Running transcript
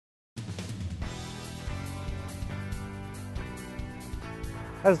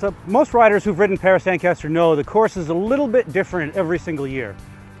As most riders who've ridden Paris-Ancaster know, the course is a little bit different every single year.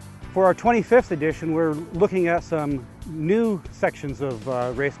 For our 25th edition, we're looking at some new sections of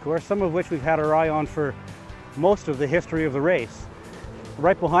race course, some of which we've had our eye on for most of the history of the race.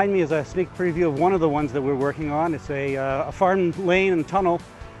 Right behind me is a sneak preview of one of the ones that we're working on. It's a farm lane and tunnel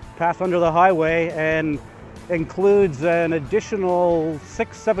passed under the highway and includes an additional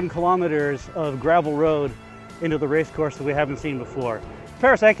 6-7 kilometers of gravel road into the race course that we haven't seen before.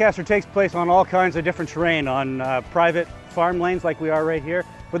 Paris-Ancaster takes place on all kinds of different terrain, on private farm lanes like we are right here,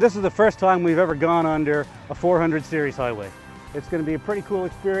 but this is the first time we've ever gone under a 400 series highway. It's going to be a pretty cool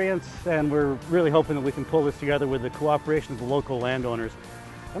experience, and we're really hoping that we can pull this together with the cooperation of the local landowners.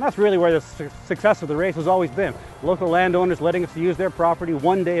 And that's really where the success of the race has always been. Local landowners letting us use their property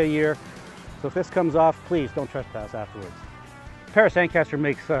one day a year. So if this comes off, please don't trespass afterwards. Paris-Ancaster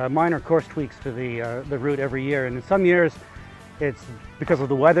makes minor course tweaks to the route every year, and in some years it's because of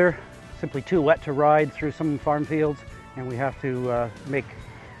the weather, simply too wet to ride through some farm fields, and we have to make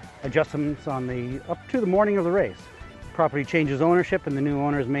adjustments up to the morning of the race. Property changes ownership, and the new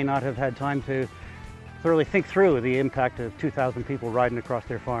owners may not have had time to thoroughly think through the impact of 2,000 people riding across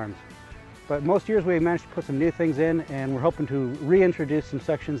their farms. But most years we managed to put some new things in, and we're hoping to reintroduce some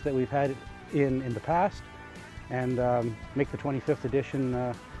sections that we've had in the past, and make the 25th edition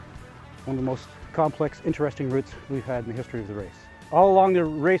one of the most complex, interesting routes we've had in the history of the race. All along the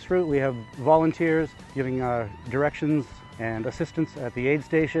race route we have volunteers giving directions and assistance at the aid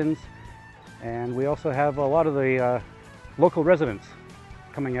stations, and we also have a lot of the local residents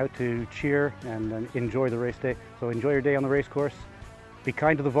coming out to cheer and enjoy the race day. So enjoy your day on the race course, be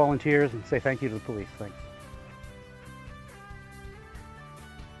kind to the volunteers, and say thank you to the police. Thanks.